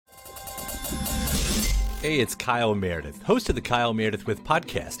Hey, it's Kyle Meredith, host of the Kyle Meredith With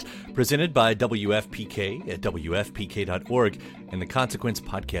podcast, presented by WFPK at WFPK.org and the Consequence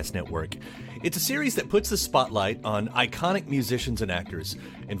Podcast Network. It's a series that puts the spotlight on iconic musicians and actors,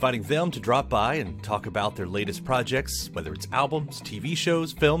 inviting them to drop by and talk about their latest projects, whether it's albums, TV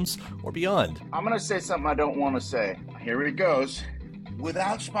shows, films, or beyond. I'm going to say something I don't want to say. Here it goes.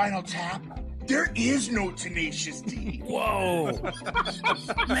 Without Spinal Tap, there is no Tenacious D. Whoa!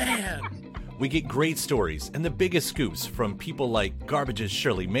 Man! We get great stories and the biggest scoops from people like Garbage's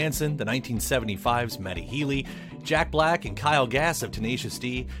Shirley Manson, the 1975's Matty Healy, Jack Black and Kyle Gass of Tenacious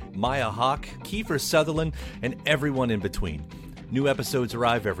D, Maya Hawke, Kiefer Sutherland, and everyone in between. New episodes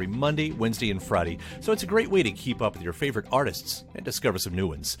arrive every Monday, Wednesday, and Friday, so it's a great way to keep up with your favorite artists and discover some new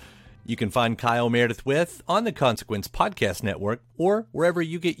ones. You can find Kyle Meredith With on the Consequence Podcast Network or wherever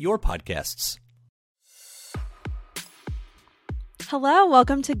you get your podcasts. Hello,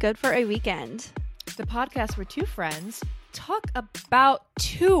 welcome to Good for a Weekend. The podcast where two friends talk about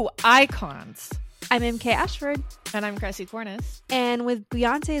two icons. I'm MK Ashford. And I'm Cressy Cornice. And with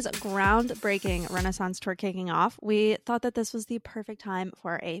Beyoncé's groundbreaking Renaissance tour kicking off, we thought that this was the perfect time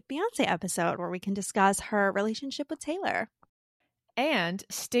for a Beyoncé episode where we can discuss her relationship with Taylor. And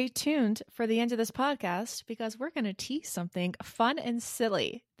stay tuned for the end of this podcast because we're going to tease something fun and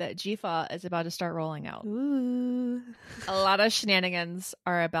silly that GFA is about to start rolling out. Ooh. A lot of shenanigans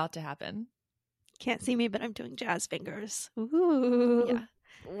are about to happen. Can't see me, but I'm doing jazz fingers. Ooh. Yeah,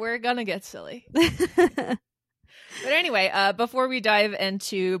 we're going to get silly. But anyway, before we dive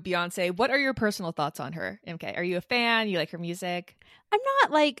into Beyoncé, what are your personal thoughts on her, MK? Are you a fan? You like her music? I'm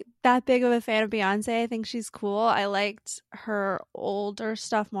not like that big of a fan of Beyoncé. I think she's cool. I liked her older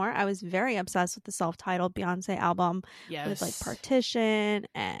stuff more. I was very obsessed with the self-titled Beyoncé album with like Partition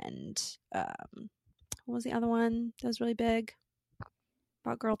and what was the other one that was really big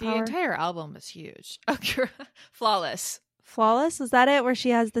about girl power? The entire album was huge. Flawless. Flawless? Was that it? Where she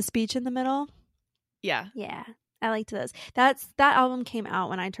has the speech in the middle? Yeah. Yeah. I liked those. That album came out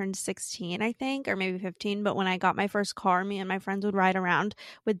when I turned 16, I think, or maybe 15. But when I got my first car, me and my friends would ride around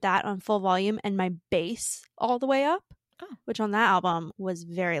with that on full volume and my bass all the way up, which on that album was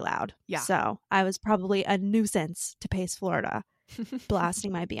very loud. Yeah. So I was probably a nuisance to Pace, Florida,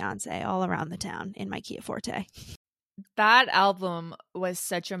 blasting my Beyoncé all around the town in my Kia Forte. That album was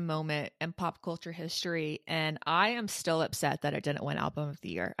such a moment in pop culture history, and I am still upset that it didn't win Album of the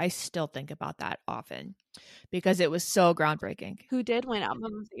Year. I still think about that often because it was so groundbreaking. Who did win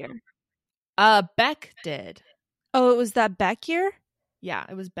Album of the Year? Beck did. Oh, it was that Beck year? Yeah,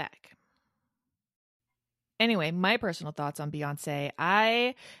 it was Beck. Anyway, my personal thoughts on Beyoncé.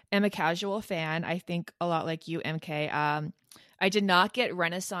 I am a casual fan. I think a lot like you, MK. I did not get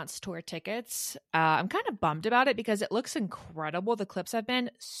Renaissance tour tickets. I'm kind of bummed about it because it looks incredible. The clips have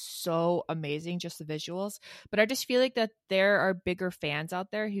been so amazing, just the visuals. But I just feel like that there are bigger fans out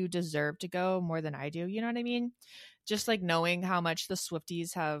there who deserve to go more than I do. You know what I mean? Just like knowing how much the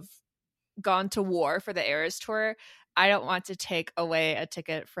Swifties have gone to war for the Eras tour, I don't want to take away a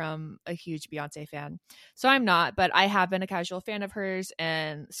ticket from a huge Beyoncé fan. So I'm not, but I have been a casual fan of hers,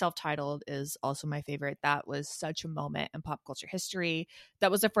 and Self-Titled is also my favorite. That was such a moment in pop culture history.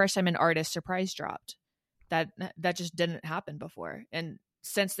 That was the first time an artist surprise dropped. That just didn't happen before. And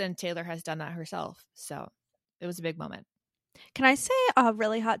since then, Taylor has done that herself. So it was a big moment. Can I say a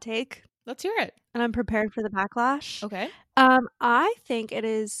really hot take? Let's hear it. And I'm prepared for the backlash. Okay. I think it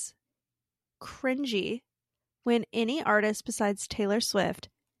is cringy when any artist besides Taylor Swift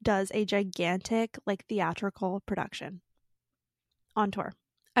does a gigantic like theatrical production on tour.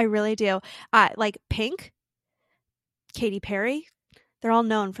 I really do. Like Pink, Katy Perry, they're all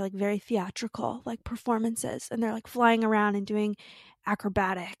known for like very theatrical like performances, and they're like flying around and doing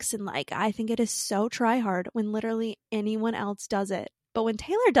acrobatics, and like I think it is so try hard when literally anyone else does it. But when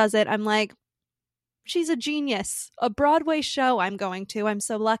Taylor does it, I'm like, she's a genius. A Broadway show I'm going to. I'm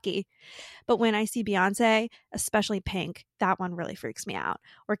so lucky. But when I see Beyoncé, especially Pink, that one really freaks me out.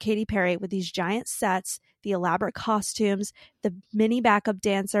 Or Katy Perry with these giant sets, the elaborate costumes, the mini backup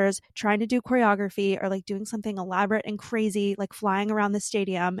dancers trying to do choreography or like doing something elaborate and crazy, like flying around the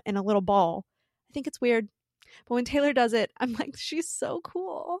stadium in a little ball. I think it's weird. But when Taylor does it, I'm like, she's so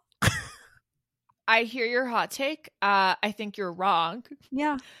cool. I hear your hot take. I think you're wrong.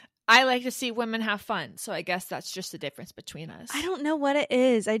 Yeah. I like to see women have fun. So I guess that's just the difference between us. I don't know what it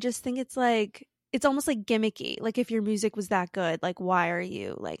is. I just think it's like, it's almost like gimmicky. Like if your music was that good, like why are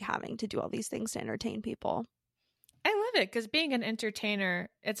you like having to do all these things to entertain people? I love it because being an entertainer,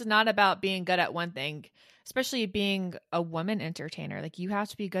 it's not about being good at one thing, especially being a woman entertainer. Like you have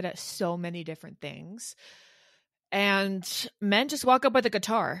to be good at so many different things. And men just walk up with a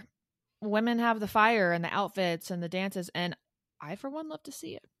guitar. women have the fire and the outfits and the dances, and I, for one, love to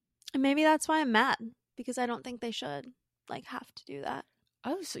see it. And maybe that's why I'm mad, because I don't think they should have to do that.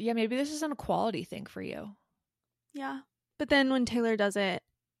 Oh, so yeah, maybe this is an equality thing for you. Yeah. But then when Taylor does it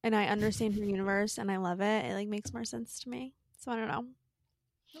and I understand her universe and I love it, it makes more sense to me. So I don't know.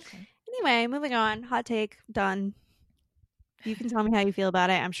 Okay. Anyway, moving on. Hot take, done. You can tell me how you feel about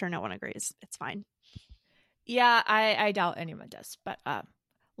it. I'm sure no one agrees. It's fine. Yeah, I doubt anyone does. But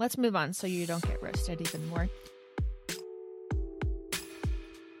let's move on so you don't get roasted even more.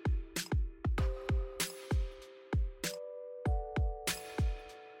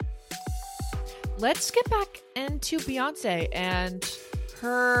 Let's get back into Beyoncé and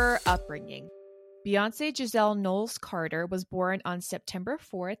her upbringing. Beyoncé Giselle Knowles Carter was born on September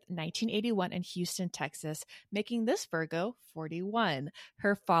 4th, 1981 in Houston, Texas, making this Virgo 41.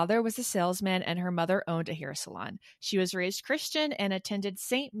 Her father was a salesman and her mother owned a hair salon. She was raised Christian and attended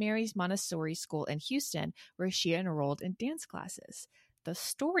St. Mary's Montessori School in Houston, where she enrolled in dance classes. The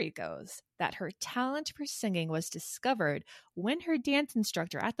story goes that her talent for singing was discovered when her dance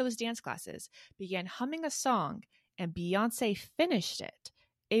instructor at those dance classes began humming a song and Beyoncé finished it,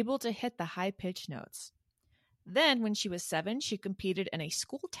 able to hit the high-pitched notes. Then, when she was 7, she competed in a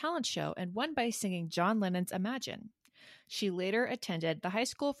school talent show and won by singing John Lennon's Imagine. She later attended the High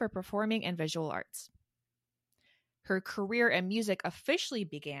School for Performing and Visual Arts. Her career in music officially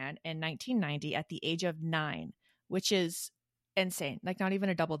began in 1990 at the age of 9, which is insane, not even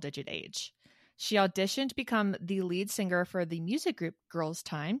a double-digit age. She auditioned to become the lead singer for the music group Girls'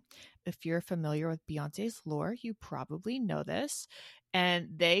 Time. If you're familiar with Beyoncé's lore, you probably know this. And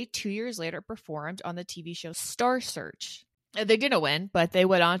they, 2 years later, performed on the TV show Star Search. They didn't win, but they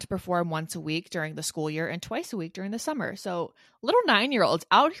went on to perform once a week during the school year and twice a week during the summer. So little 9-year-olds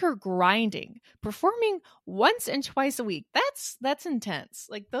out here grinding, performing once and twice a week. That's intense.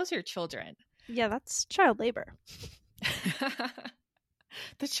 Those are children. Yeah, that's child labor.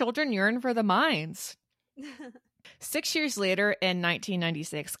 The children yearn for the mines. 6 years later, in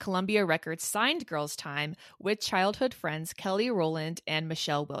 1996, Columbia Records signed Girls' Time with childhood friends Kelly Rowland and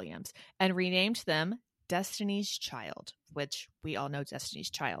Michelle Williams and renamed them Destiny's Child, which we all know Destiny's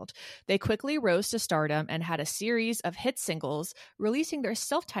Child. They quickly rose to stardom and had a series of hit singles, releasing their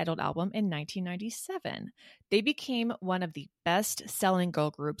self-titled album in 1997. They became one of the best-selling girl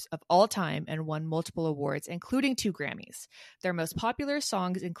groups of all time and won multiple awards, including 2 Grammys. Their most popular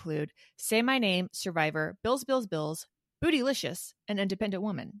songs include Say My Name, Survivor, Bills, Bills, Bills, Bootylicious, and Independent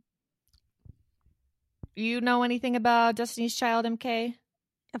Woman. You know anything about Destiny's Child, MK?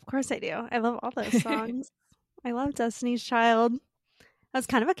 Of course I do. I love all those songs. I love Destiny's Child. I was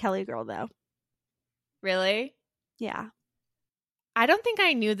kind of a Kelly girl, though. Really? Yeah. I don't think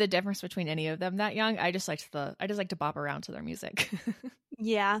I knew the difference between any of them that young. I just like to bop around to their music.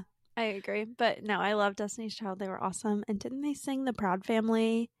 Yeah, I agree. But no, I love Destiny's Child. They were awesome. And didn't they sing the Proud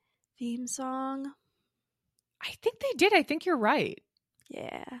Family theme song? I think they did. I think you're right.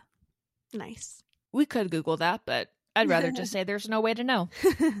 Yeah. Nice. We could Google that, but I'd rather just say there's no way to know.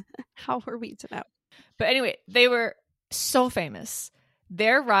 How were we to know? But anyway, they were so famous.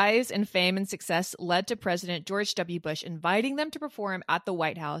 Their rise in fame and success led to President George W. Bush inviting them to perform at the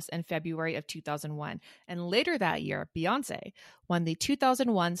White House in February of 2001. And later that year, Beyoncé won the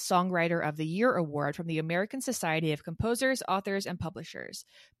 2001 Songwriter of the Year Award from the American Society of Composers, Authors, and Publishers.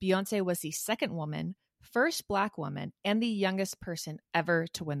 Beyoncé was the second woman, first Black woman, and the youngest person ever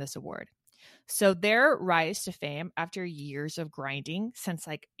to win this award. So their rise to fame after years of grinding since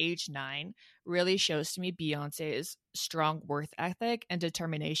age 9 really shows to me Beyonce's strong work ethic and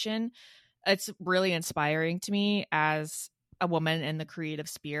determination. It's really inspiring to me as a woman in the creative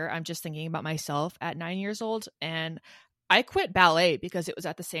sphere. I'm just thinking about myself at 9 years old, and I quit ballet because it was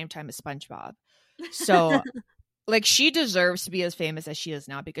at the same time as SpongeBob. So she deserves to be as famous as she is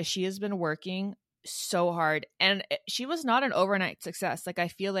now because she has been working so hard, and she was not an overnight success. I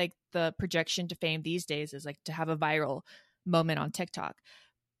feel like the projection to fame these days is to have a viral moment on TikTok,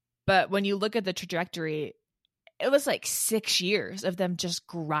 but when you look at the trajectory, it was 6 years of them just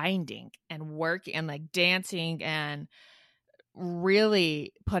grinding and working and dancing and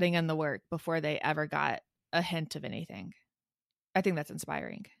really putting in the work before they ever got a hint of anything. I think that's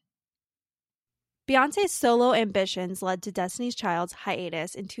inspiring. Beyonce's solo ambitions led to Destiny's Child's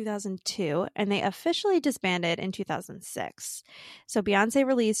hiatus in 2002, and they officially disbanded in 2006. So Beyonce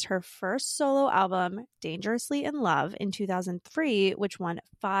released her first solo album, Dangerously in Love, in 2003, which won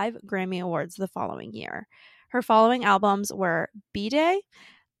 5 Grammy Awards the following year. Her following albums were B-Day,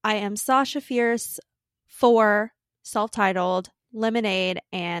 I Am Sasha Fierce, 4, self-titled, Lemonade,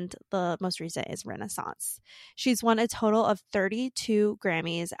 and the most recent is Renaissance. She's won a total of 32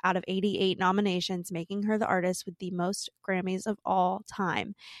 Grammys out of 88 nominations, making her the artist with the most Grammys of all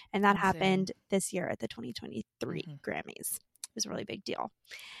time. And that happened this year at the 2023 Grammys. It was a really big deal.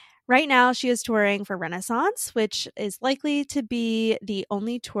 Right now, she is touring for Renaissance, which is likely to be the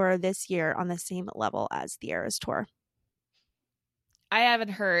only tour this year on the same level as the Eras Tour. I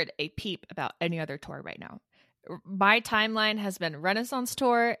haven't heard a peep about any other tour right now. My timeline has been Renaissance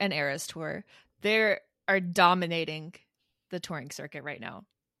Tour and Eras Tour. They are dominating the touring circuit right now.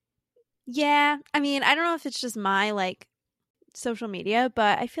 Yeah. I mean, I don't know if it's just my like social media,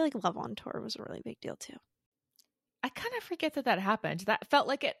 but I feel like Love on Tour was a really big deal too. I kind of forget that happened. That felt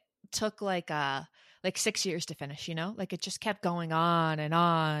like it took like 6 years to finish, you know? Like it just kept going on and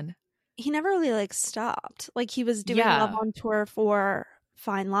on. He never really like stopped. Like he was doing Love on Tour for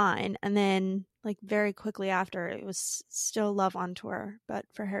Fine Line, and then like very quickly after it was still Love on Tour, but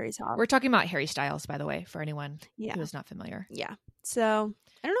for Harry's House. We're talking about Harry Styles, by the way, for anyone who is not familiar. Yeah. So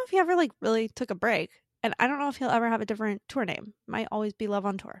I don't know if he ever like really took a break, and I don't know if he'll ever have a different tour name. Might always be Love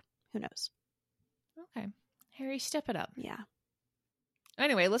on Tour. Who knows? Okay. Harry, step it up. Yeah.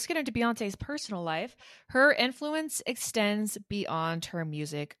 Anyway, let's get into Beyonce's personal life. Her influence extends beyond her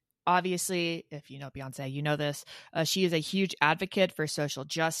music. Obviously, if you know Beyonce, you know this. She is a huge advocate for social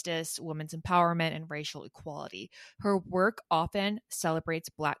justice, women's empowerment, and racial equality. Her work often celebrates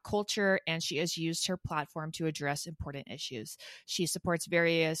Black culture, and she has used her platform to address important issues. She supports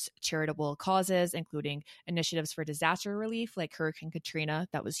various charitable causes, including initiatives for disaster relief, like Hurricane Katrina,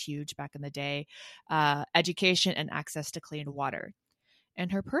 that was huge back in the day, education, and access to clean water. In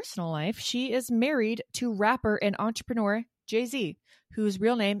her personal life, she is married to rapper and entrepreneur Jay-Z, whose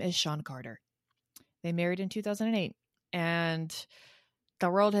real name is Sean Carter. They married in 2008, and the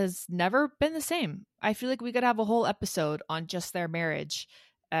world has never been the same. I feel like we could have a whole episode on just their marriage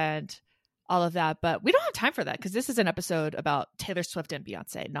and all of that, but we don't have time for that because this is an episode about Taylor Swift and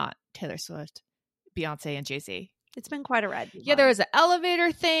Beyonce, not Taylor Swift, Beyonce, and Jay-Z. It's been quite a ride. Yeah, there was an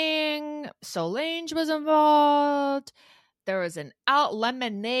elevator thing. Solange was involved. There was an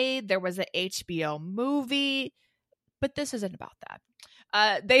Lemonade. There was an HBO movie. But this isn't about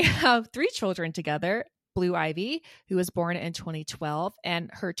that. They have 3 children together. Blue Ivy, who was born in 2012, and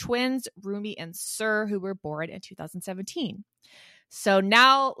her twins, Rumi and Sir, who were born in 2017. So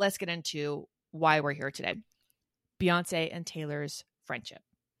now let's get into why we're here today. Beyonce and Taylor's friendship.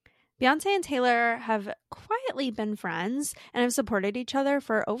 Beyonce and Taylor have quietly been friends and have supported each other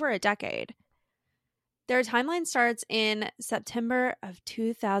for over a decade. Their timeline starts in September of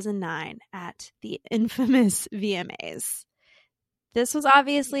 2009 at the infamous VMAs. This was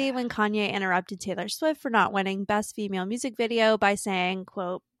obviously when Kanye interrupted Taylor Swift for not winning Best Female Music Video by saying,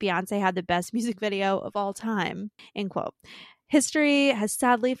 quote, Beyonce had the best music video of all time, end quote. History has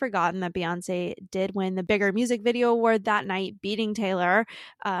sadly forgotten that Beyonce did win the bigger music video award that night, beating Taylor.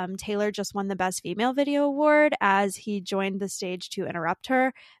 Taylor just won the Best Female Video award as he joined the stage to interrupt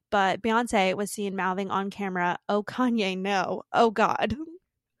her. But Beyonce was seen mouthing on camera, "Oh, Kanye, no. Oh, God."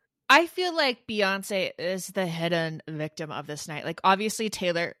 I feel like Beyonce is the hidden victim of this night. Like, obviously,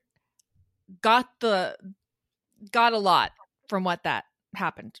 Taylor got a lot from what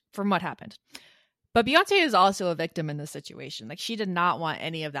happened. But Beyonce is also a victim in this situation. Like, she did not want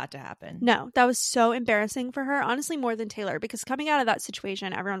any of that to happen. No, that was so embarrassing for her. Honestly, more than Taylor, because coming out of that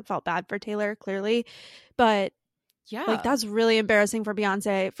situation, everyone felt bad for Taylor, clearly. But yeah, like that's really embarrassing for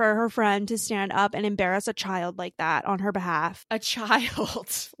Beyonce, for her friend to stand up and embarrass a child like that on her behalf. A child.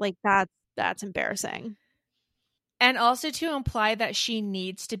 Like that's embarrassing. And also to imply that she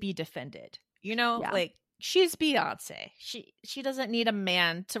needs to be defended. You know, like she's Beyonce. She doesn't need a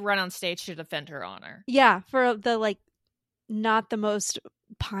man to run on stage to defend her honor. Yeah, for the like not the most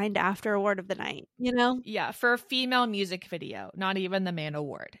pined after award of the night, you know? Yeah, for a female music video, not even the man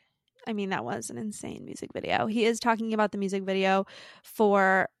award. I mean, that was an insane music video. He is talking about the music video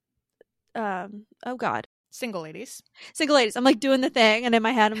for, oh God. Single Ladies. Single Ladies. I'm like doing the thing. And in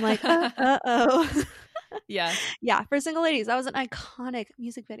my head, I'm like, uh-oh. Yeah. Yeah, for Single Ladies. That was an iconic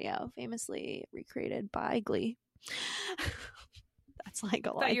music video, famously recreated by Glee. That's like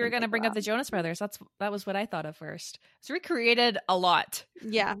a lot. I thought you were going to bring up the Jonas Brothers. That was what I thought of first. It's recreated a lot.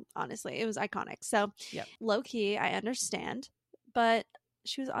 Yeah, honestly. It was iconic. So low key, I understand. But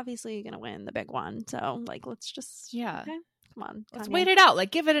she was obviously going to win the big one. So, like, let's just... Yeah. Okay, come on, Kanye. Let's wait it out.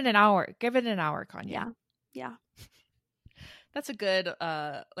 Like, give it an hour. Give it an hour, Kanye. Yeah. Yeah. That's a good,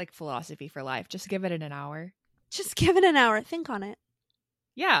 like, philosophy for life. Just give it an hour. Just give it an hour. Think on it.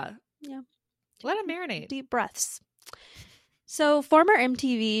 Yeah. Yeah. Let it marinate. Deep breaths. So, former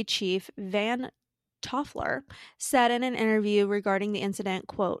MTV chief Van Toffler, said in an interview regarding the incident,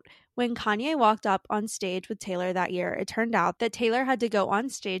 quote, "When Kanye walked up on stage with Taylor that year, it turned out that Taylor had to go on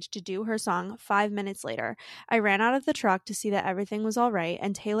stage to do her song 5 minutes later. I ran out of the truck to see that everything was all right,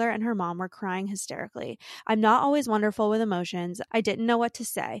 and Taylor and her mom were crying hysterically. I'm not always wonderful with emotions. I didn't know what to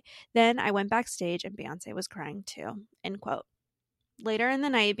say. Then I went backstage and Beyoncé was crying too," end quote. Later in the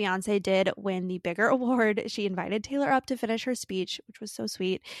night, Beyoncé did win the bigger award. She invited Taylor up to finish her speech, which was so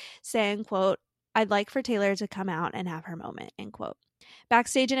sweet, saying, quote, "I'd like for Taylor to come out and have her moment," end quote.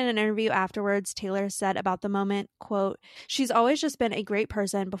 Backstage in an interview afterwards, Taylor said about the moment, quote, "She's always just been a great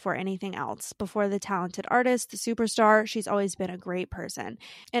person before anything else. Before the talented artist, the superstar, she's always been a great person.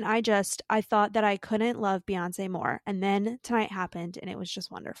 And I thought that I couldn't love Beyoncé more. And then tonight happened and it was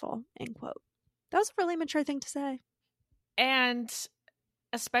just wonderful," end quote. That was a really mature thing to say. And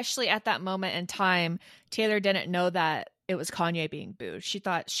especially at that moment in time, Taylor didn't know that it was Kanye being booed. She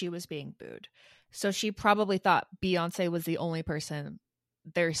thought she was being booed. So she probably thought Beyonce was the only person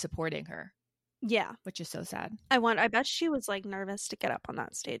there supporting her. Yeah. Which is so sad. I bet she was like nervous to get up on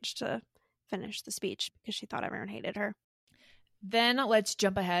that stage to finish the speech because she thought everyone hated her. Then let's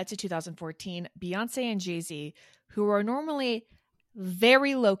jump ahead to 2014. Beyonce and Jay-Z, who are normally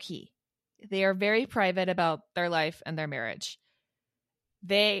very low-key. They are very private about their life and their marriage.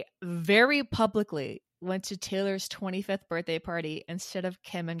 They very publicly went to Taylor's 25th birthday party instead of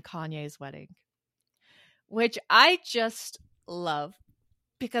Kim and Kanye's wedding, which I just love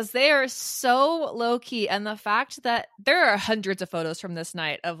because they are so low-key. And the fact that there are hundreds of photos from this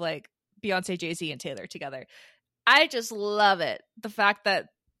night of like Beyonce, Jay-Z, and Taylor together. I just love it. The fact that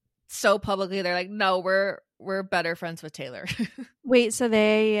so publicly they're like, no, we're better friends with Taylor. Wait, so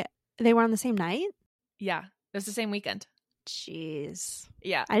they were on the same night? Yeah, it was the same weekend. Jeez.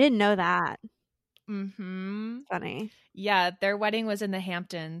 Yeah. I didn't know that. Mm-hmm. Funny. Yeah, their wedding was in the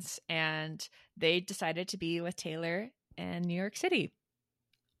Hamptons, and they decided to be with Taylor in New York City.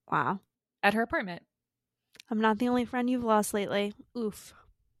 Wow. At her apartment. I'm not the only friend you've lost lately. Oof.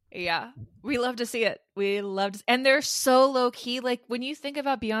 Yeah, we love to see it. And they're so low key. Like when you think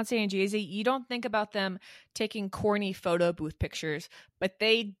about Beyonce and Jay-Z, you don't think about them taking corny photo booth pictures, but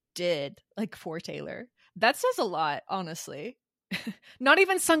they did, like for Taylor. That says a lot, honestly. Not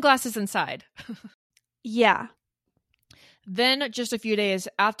even sunglasses inside. Yeah. Then just a few days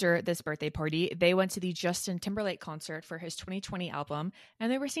after this birthday party, they went to the Justin Timberlake concert for his 2020 album, and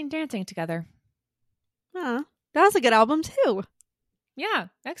they were seen dancing together. Huh. That was a good album too. Yeah,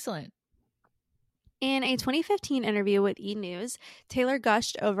 excellent. In a 2015 interview with E! News, Taylor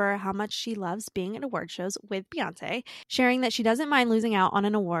gushed over how much she loves being at award shows with Beyoncé, sharing that she doesn't mind losing out on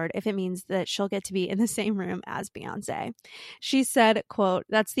an award if it means that she'll get to be in the same room as Beyoncé. She said, quote,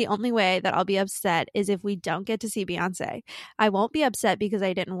 "That's the only way that I'll be upset is if we don't get to see Beyoncé. I won't be upset because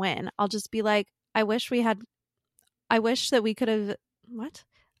I didn't win. I'll just be like, I wish that we could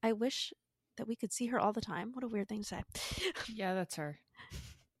see her all the time." What a weird thing to say. Yeah, that's her.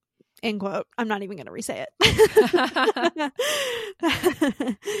 End quote. I'm not even going to re-say it.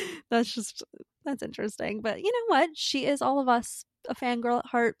 That's interesting. But you know what? She is all of us. A fangirl at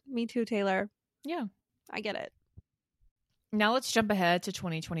heart. Me too, Taylor. Yeah. I get it. Now let's jump ahead to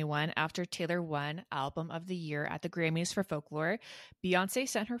 2021. After Taylor won Album of the Year at the Grammys for Folklore, Beyonce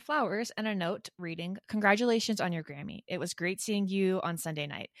sent her flowers and a note reading, "Congratulations on your Grammy. It was great seeing you on Sunday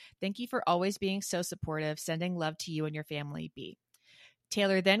night. Thank you for always being so supportive. Sending love to you and your family, B."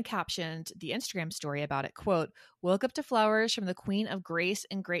 Taylor then captioned the Instagram story about it, quote, "Woke up to flowers from the queen of grace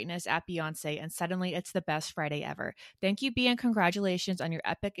and greatness at Beyonce, and suddenly it's the best Friday ever. Thank you, B, and congratulations on your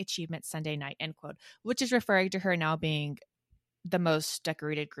epic achievement Sunday night," end quote, which is referring to her now being the most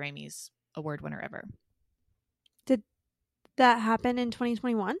decorated Grammys award winner ever. Did that happen in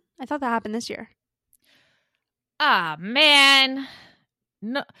 2021? I thought that happened this year. Ah, man.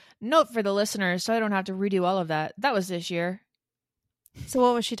 No, note for the listeners, so I don't have to redo all of that. That was this year. So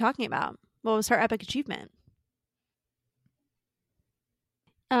what was she talking about? What was her epic achievement?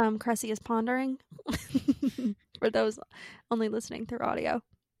 Cressy is pondering. For those only listening through audio.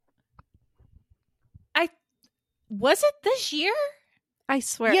 Was it this year? I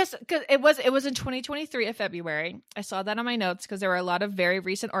swear. Yes, because it was in 2023 of February. I saw that on my notes because there were a lot of very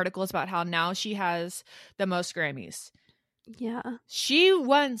recent articles about how now she has the most Grammys. Yeah. She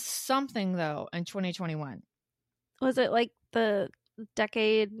won something though in 2021. Was it like the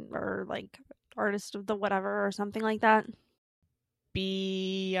decade or like artist of the whatever or something like that?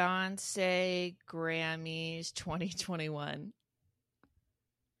 Beyoncé Grammys 2021.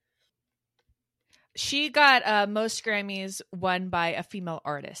 She got most Grammys won by a female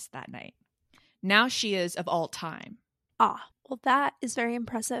artist that night. Now she is of all time. Ah, well, that is very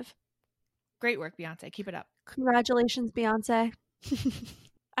impressive. Great work, Beyonce. Keep it up. Congratulations, Beyonce.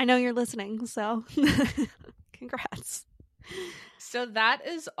 I know you're listening, so congrats. So that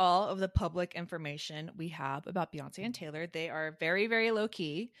is all of the public information we have about Beyonce and Taylor. They are very, very low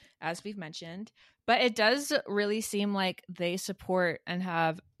key, as we've mentioned, but it does really seem like they support and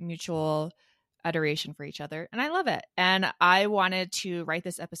have mutual adoration for each other. And I love it. And I wanted to write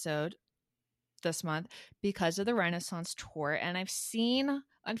this episode this month because of the Renaissance tour. And I've seen,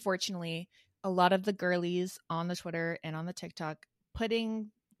 unfortunately, a lot of the girlies on the Twitter and on the TikTok pitting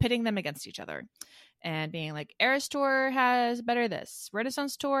them against each other and being like, Eras Tour has better this,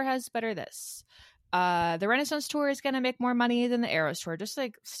 Renaissance Tour has better this, the Renaissance Tour is going to make more money than the Eras Tour, just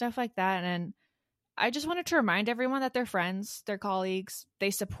like stuff like that. And I just wanted to remind everyone that they're friends, they're colleagues,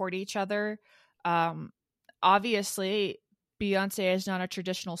 they support each other. Obviously, Beyonce is not a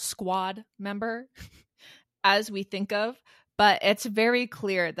traditional squad member as we think of, but it's very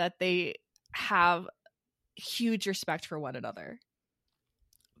clear that they have huge respect for one another.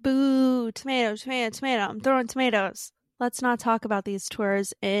 Boo, tomato, tomato, tomato. I'm throwing tomatoes. Let's not talk about these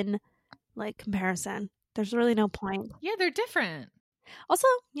tours in like comparison. There's really no point. Yeah, they're different. Also,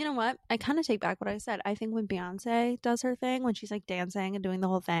 you know what? I kind of take back what I said. I think when Beyonce does her thing, when she's like dancing and doing the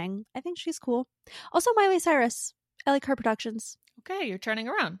whole thing, I think she's cool. Also, Miley Cyrus. I like her productions. Okay, you're turning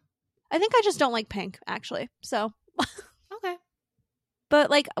around. I think I just don't like Pink, actually. So, okay.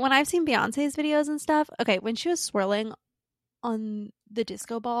 But like when I've seen Beyonce's videos and stuff, okay, when she was swirling on the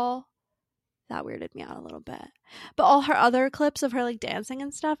disco ball, that weirded me out a little bit. But all her other clips of her like dancing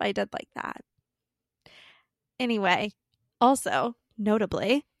and stuff, I did like that. Anyway, also,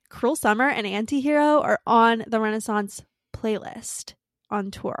 notably, Cruel Summer and Antihero are on the Renaissance playlist on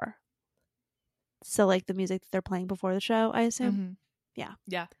tour. So like the music that they're playing before the show, I assume. Mm-hmm. Yeah.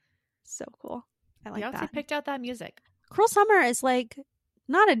 Yeah. So cool. I like Beyonce that. picked out that music. Cruel Summer is like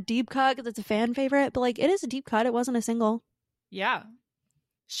not a deep cut because it's a fan favorite, but like it is a deep cut. It wasn't a single. Yeah.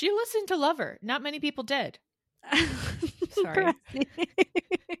 She listened to Lover. Not many people did. Sorry.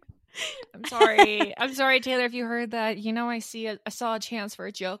 I'm sorry. I'm sorry, Taylor, if you heard that. You know, I saw a chance for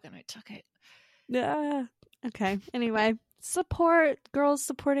a joke and I took it. Yeah. Okay. Anyway, support girls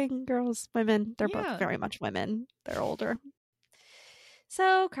supporting girls, women. They're both very much women. They're older.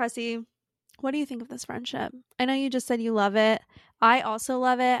 So, Cressy, what do you think of this friendship? I know you just said you love it. I also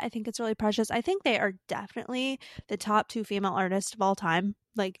love it. I think it's really precious. I think they are definitely the top 2 female artists of all time.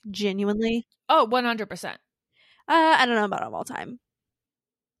 Like, genuinely. Oh, 100%. I don't know about of all time.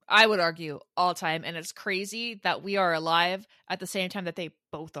 I would argue all time. And it's crazy that we are alive at the same time that they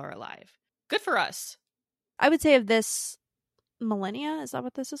both are alive. Good for us. I would say of this millennia. Is that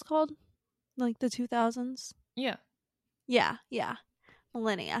what this is called? Like the 2000s? Yeah. Yeah.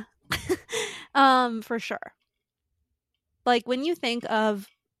 Millennia. For sure. Like when you think of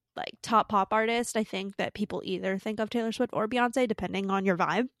like top pop artist, I think that people either think of Taylor Swift or Beyonce, depending on your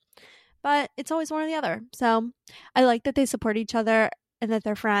vibe. But it's always one or the other. So I like that they support each other and that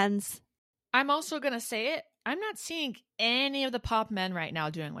they're friends. I'm also going to say it. I'm not seeing any of the pop men right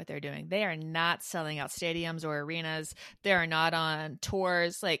now doing what they're doing. They are not selling out stadiums or arenas. They are not on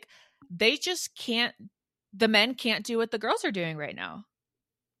tours. Like they just can't, the men can't do what the girls are doing right now.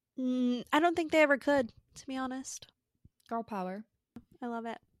 I don't think they ever could, to be honest. Girl power. I love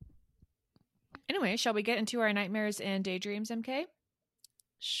it. Anyway, shall we get into our nightmares and daydreams, MK?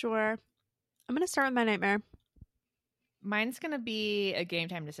 Sure. I'm going to start with my nightmare. Mine's going to be a game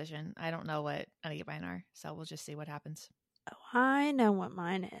time decision. I don't know what any of mine are, so we'll just see what happens. Oh, I know what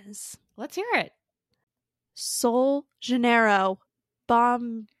mine is. Let's hear it. Sol Janeiro.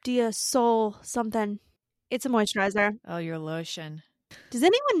 Balm Dia Sol something. It's a moisturizer. Oh, your lotion. Does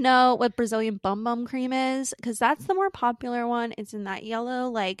anyone know what Brazilian Bum Bum Cream is? Because that's the more popular one. It's in that yellow,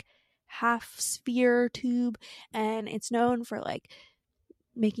 like, half sphere tube. And it's known for, like,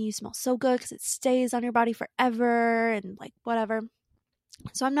 making you smell so good because it stays on your body forever and, like, whatever.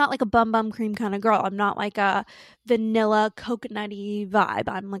 So I'm not, like, a Bum Bum Cream kind of girl. I'm not, like, a vanilla coconutty vibe.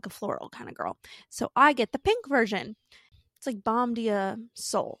 I'm, like, a floral kind of girl. So I get the pink version. It's, like, Balm Dia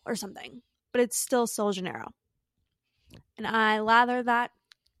Sol or something. But it's still Sol Janeiro. And I lather that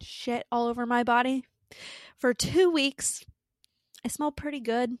shit all over my body for 2 weeks. I smell pretty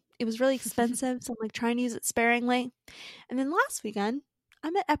good. It was really expensive, so I'm like trying to use it sparingly. And then last weekend,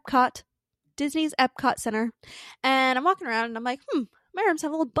 I'm at Epcot, Disney's Epcot Center, and I'm walking around and I'm like, my arms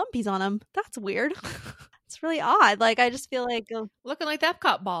have little bumpies on them. That's weird. It's really odd. Like I just feel like looking like the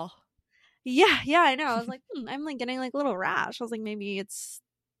Epcot ball. Yeah, I know. I was like, I'm like getting like a little rash. I was like, maybe it's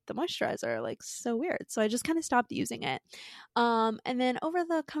the moisturizer, like so weird. So I just kind of stopped using it. And then over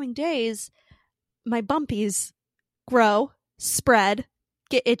the coming days, my bumpies grow, spread,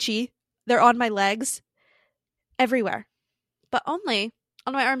 get itchy. They're on my legs, everywhere, but only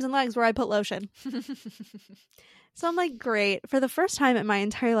on my arms and legs where I put lotion. So I'm like, great. For the first time in my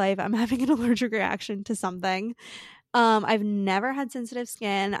entire life, I'm having an allergic reaction to something. I've never had sensitive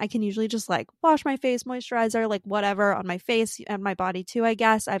skin. I can usually just like wash my face, moisturizer, like whatever on my face and my body too, I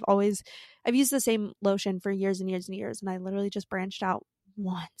guess. I've used the same lotion for years and years and years, and I literally just branched out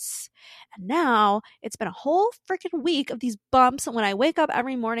once. And now it's been a whole freaking week of these bumps. And when I wake up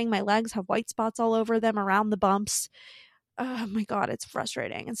every morning, my legs have white spots all over them around the bumps. Oh my God, it's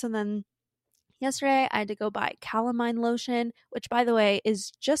frustrating. And so then yesterday I had to go buy calamine lotion, which by the way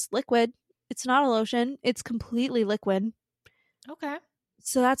is just liquid. It's not a lotion. It's completely liquid. Okay.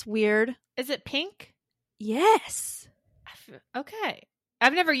 So that's weird. Is it pink? Yes. Okay.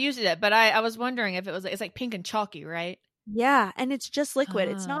 I've never used it, but I was wondering if it's like pink and chalky, right? Yeah, and it's just liquid.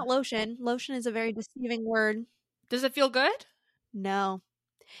 It's not lotion. Lotion is a very deceiving word. Does it feel good? No.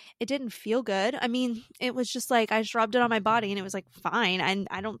 It didn't feel good. I mean, it was just like I just rubbed it on my body and it was like fine. And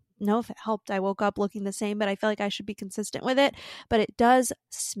I don't know if it helped. I woke up looking the same, but I feel like I should be consistent with it. But it does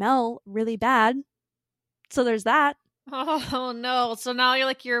smell really bad. So there's that. Oh no. So now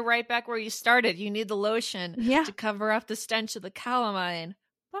you're right back where you started. You need the lotion to cover up the stench of the calamine.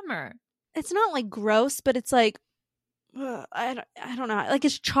 Bummer. It's not like gross, but it's like I don't know. Like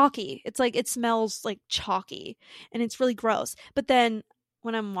it's chalky. It's like it smells like chalky and it's really gross. But then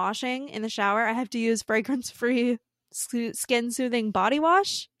when I'm washing in the shower, I have to use fragrance-free skin soothing body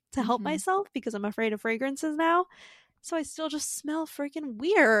wash to help myself because I'm afraid of fragrances now. So I still just smell freaking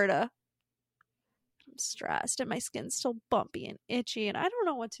weird. I'm stressed and my skin's still bumpy and itchy and I don't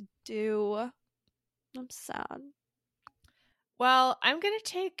know what to do. I'm sad. Well, I'm going to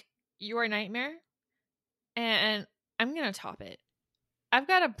take your nightmare and I'm going to top it. I've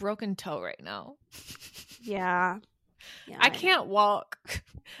got a broken toe right now. Yeah. I can't walk.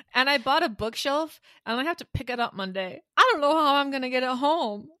 And I bought a bookshelf and I have to pick it up Monday. I don't know how I'm going to get it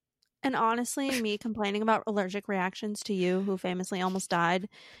home. And honestly, me complaining about allergic reactions to you, who famously almost died,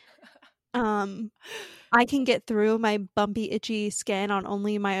 I can get through my bumpy, itchy skin on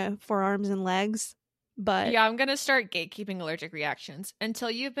only my forearms and legs. But yeah, I'm going to start gatekeeping allergic reactions. Until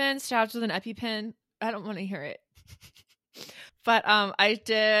you've been stabbed with an EpiPen, I don't want to hear it. But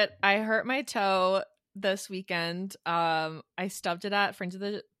I hurt my toe this weekend. I stubbed it at friends of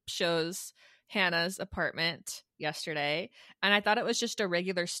the show's Hannah's apartment yesterday, and I thought it was just a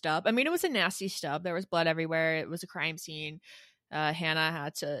regular stub. I mean, it was a nasty stub. There was blood everywhere. It was a crime scene. Hannah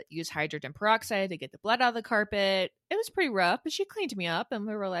had to use hydrogen peroxide to get the blood out of the carpet. It was pretty rough, but she cleaned me up, and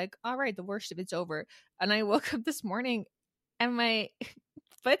we were like, all right, the worst of it's over. And I woke up this morning and my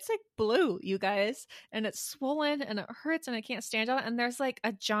foot's like blue, you guys, and it's swollen and it hurts and I can't stand on it, and there's like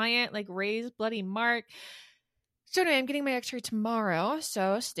a giant like raised bloody mark. So anyway, I'm getting my x-ray tomorrow,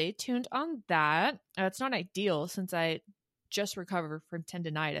 so stay tuned on that. It's not ideal since I just recovered from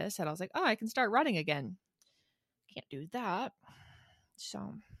tendonitis, and I was like, oh, I can start running again. Can't do that.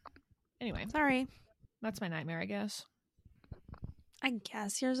 So anyway, sorry, that's my nightmare, I guess. I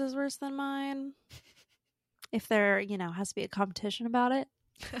guess yours is worse than mine. If there, has to be a competition about it.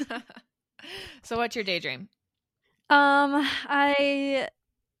 So what's your daydream? I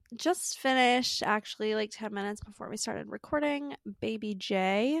just finished actually like 10 minutes before we started recording Baby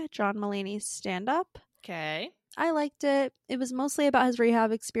J, John Mulaney's stand-up. Okay. I liked it. It was mostly about his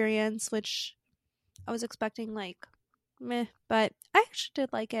rehab experience, which I was expecting like meh, but I actually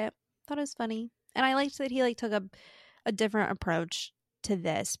did like it. Thought it was funny. And I liked that he like took a different approach to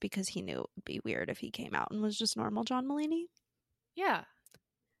this because he knew it would be weird if he came out and was just normal John Mulaney. Yeah.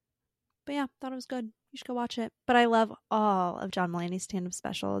 But yeah, thought it was good. You should go watch it. But I love all of John Mulaney's stand-up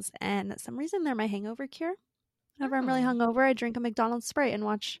specials, and for some reason they're my hangover cure. Whenever I'm really hungover, I drink a McDonald's Sprite and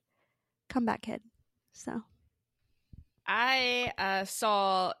watch Comeback Kid. So I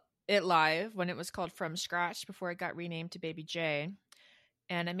saw it live when it was called From Scratch before it got renamed to Baby J,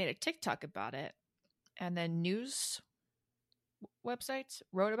 and I made a TikTok about it, and then news websites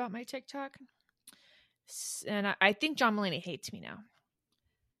wrote about my TikTok, and I think John Mulaney hates me now,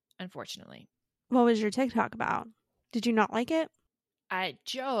 unfortunately. What was your TikTok about? Did you not like it? I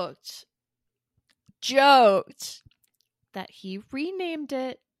joked that he renamed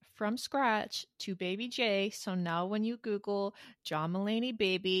it From Scratch to Baby J, so now when you Google John Mulaney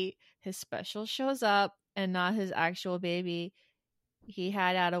baby, his special shows up and not his actual baby he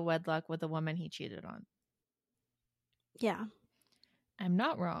had out of wedlock with a woman he cheated on. Yeah. I'm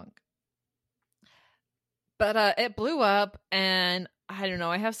not wrong. But it blew up, and I don't know,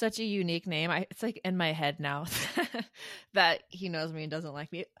 I have such a unique name. It's like in my head now that he knows me and doesn't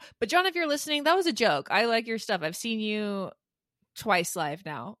like me. But John, if you're listening, that was a joke. I like your stuff. I've seen you twice live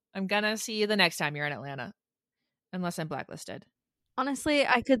now. I'm gonna see you the next time you're in Atlanta, unless I'm blacklisted. Honestly,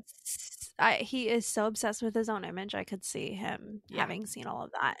 he is so obsessed with his own image. I could see him having seen all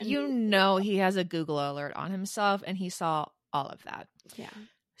of that. And You know he has a Google alert on himself, and he saw all of that. yeah.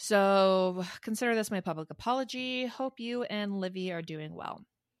 So consider this my public apology. Hope you and Livy are doing well.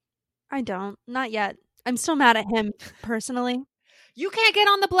 I don't. Not yet. I'm still mad at him personally. You can't get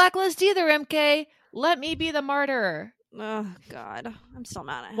on the blacklist either, MK. Let me be the martyr. Oh, God. I'm still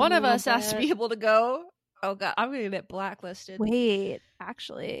mad at him. One a of little us has to bit. be able to go. Oh, God. I'm going to get blacklisted. Wait,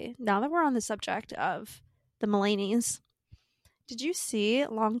 actually, now that we're on the subject of the Mulaney's, did you see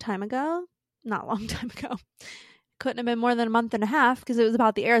a long time ago? Not a long time ago. Couldn't have been more than a month and a half because it was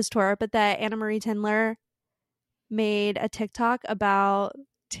about the Eras Tour, but that Anna Marie Tindler made a TikTok about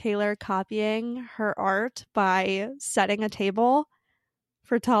Taylor copying her art by setting a table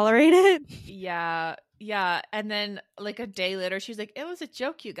for Tolerate It. Yeah. And then like a day later, she's like, it was a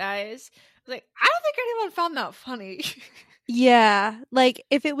joke, you guys. I was like, I don't think anyone found that funny. Yeah. Like,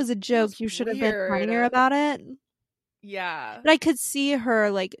 if it was a joke, was you should have been weird. funnier about it. Yeah. But I could see her,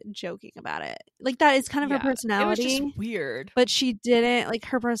 like, joking about it. Like, that is kind of her personality. It was just weird. But she didn't, like,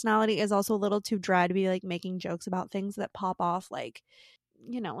 her personality is also a little too dry to be, like, making jokes about things that pop off. Like,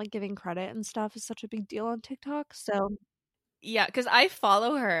 you know, like, giving credit and stuff is such a big deal on TikTok. So, yeah, because I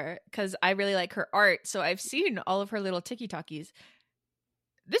follow her because I really like her art. So I've seen all of her little TikTokies.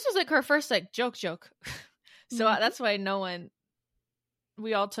 This was like her first, like, joke. So that's why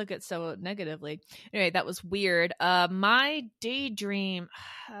we all took it so negatively. Anyway, that was weird. My daydream.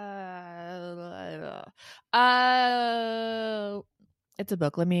 It's a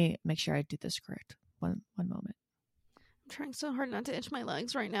book. Let me make sure I do this correct. One moment. I'm trying so hard not to itch my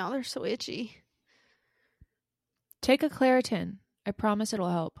legs right now. They're so itchy. Take a Claritin. I promise it'll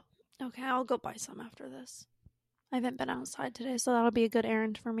help. Okay, I'll go buy some after this. I haven't been outside today, so that'll be a good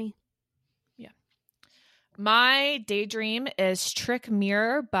errand for me. My daydream is Trick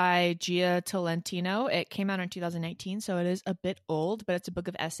Mirror by Gia Tolentino. It came out in 2019, so it is a bit old, but it's a book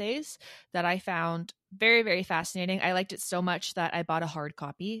of essays that I found very, very fascinating. I liked it so much that I bought a hard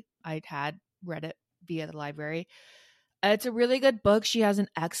copy. I had read it via the library. It's a really good book. She has an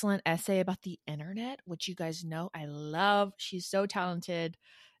excellent essay about the internet, which you guys know I love. She's so talented.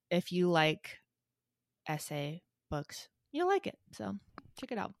 If you like essay books, you'll like it. So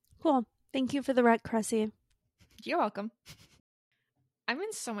check it out. Cool. Thank you for the rec, Cressy. You're welcome. I'm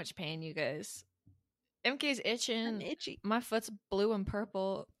in so much pain, you guys. MK's itching. I'm itchy. My foot's blue and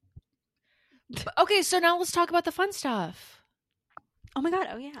purple. Okay, so now let's talk about the fun stuff. Oh my God.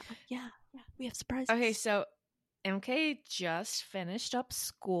 Oh, yeah. Yeah. We have surprises. Okay, so MK just finished up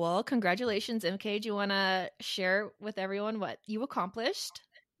school. Congratulations, MK. Do you want to share with everyone what you accomplished?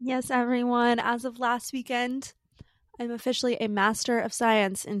 Yes, everyone. As of last weekend, I'm officially a Master of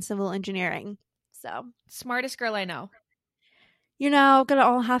Science in Civil Engineering. So, smartest girl I know. You're now going to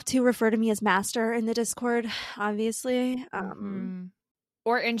all have to refer to me as Master in the Discord, obviously.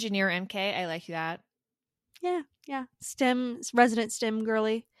 Or Engineer MK. I like that. Yeah. Resident STEM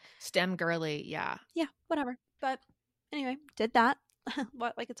girly. STEM girly, yeah. Yeah, whatever. But anyway, did that.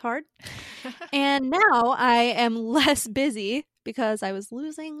 What, like it's hard? And now I am less busy because I was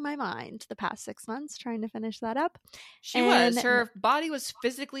losing my mind the past 6 months trying to finish that up. Her body was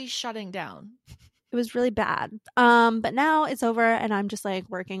physically shutting down. It was really bad. But now it's over and I'm just like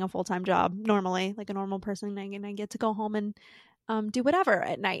working a full-time job normally, like a normal person, and I get to go home and do whatever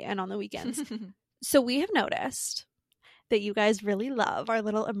at night and on the weekends. So we have noticed that you guys really love our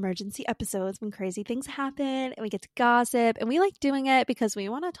little emergency episodes when crazy things happen and we get to gossip, and we like doing it because we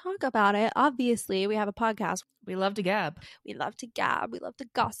want to talk about it. Obviously, we have a podcast. We love to gab. We love to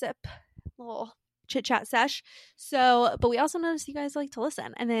gossip. Little chit chat sesh. So, but we also notice you guys like to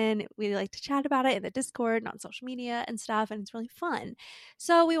listen, and then we like to chat about it in the Discord and on social media and stuff, and it's really fun.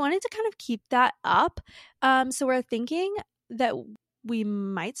 So we wanted to kind of keep that up. So we're thinking that we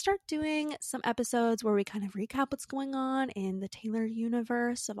might start doing some episodes where we kind of recap what's going on in the Taylor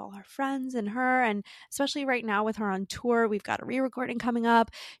universe of all her friends and her, and especially right now with her on tour, we've got a re-recording coming up.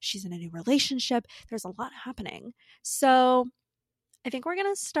 She's in a new relationship. There's a lot happening. So I think we're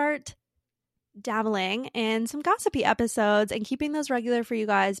going to start dabbling in some gossipy episodes and keeping those regular for you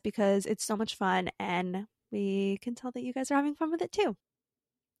guys because it's so much fun and we can tell that you guys are having fun with it too.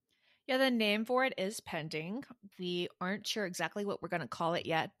 Yeah, the name for it is pending. We aren't sure exactly what we're going to call it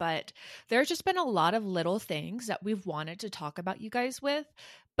yet, but there's just been a lot of little things that we've wanted to talk about you guys with,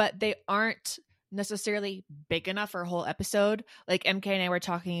 but they aren't necessarily big enough for a whole episode. Like MK and I were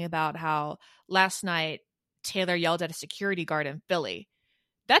talking about how last night Taylor yelled at a security guard in Philly.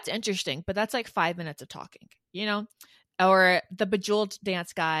 That's interesting, but that's like 5 minutes of talking, you know? Or the Bejeweled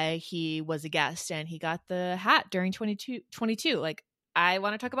dance guy, he was a guest and he got the hat during 22. Like, I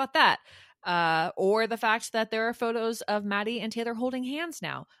want to talk about that. Or the fact that there are photos of Maddie and Taylor holding hands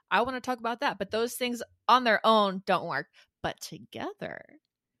now. I want to talk about that. But those things on their own don't work. But together,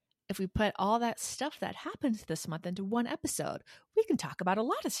 if we put all that stuff that happened this month into one episode, we can talk about a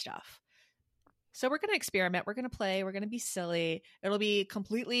lot of stuff. So we're going to experiment. We're going to play. We're going to be silly. It'll be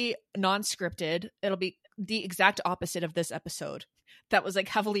completely non-scripted. It'll be the exact opposite of this episode that was like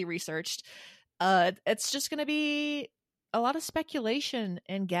heavily researched. It's just going to be a lot of speculation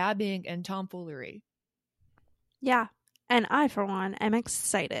and gabbing and tomfoolery. Yeah. And I, for one, am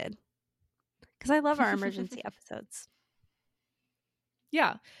excited because I love our emergency episodes.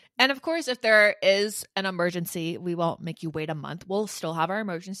 Yeah. And of course, if there is an emergency, we won't make you wait a month. We'll still have our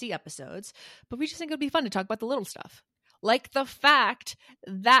emergency episodes, but we just think it would be fun to talk about the little stuff. Like the fact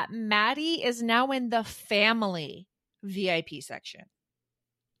that Maddie is now in the family VIP section.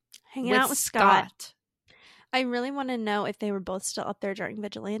 Hanging out with Scott. I really want to know if they were both still up there during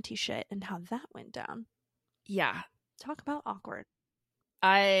vigilante shit and how that went down. Yeah. Talk about awkward.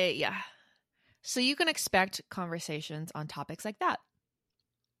 Yeah. So you can expect conversations on topics like that.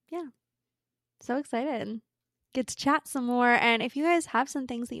 Yeah. So excited. Get to chat some more. And if you guys have some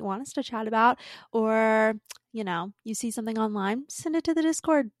things that you want us to chat about, or, you know, you see something online, send it to the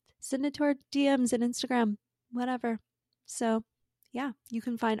Discord. Send it to our DMs and Instagram, whatever. So, yeah, you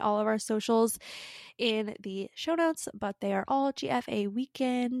can find all of our socials in the show notes, but they are all GFA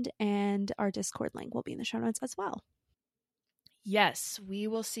Weekend, and our Discord link will be in the show notes as well. Yes, we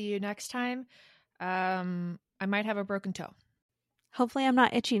will see you next time. I might have a broken toe. Hopefully I'm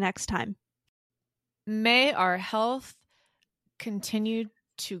not itchy next time. May our health continue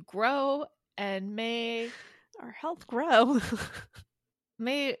to grow, and may our health grow.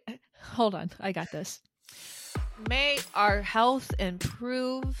 Hold on, I got this. May our health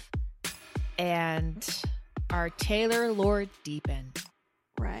improve and our Taylor lore deepen.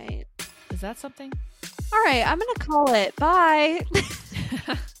 Right. Is that something? All right, I'm going to call it. Bye.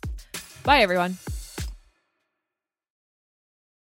 Bye, everyone.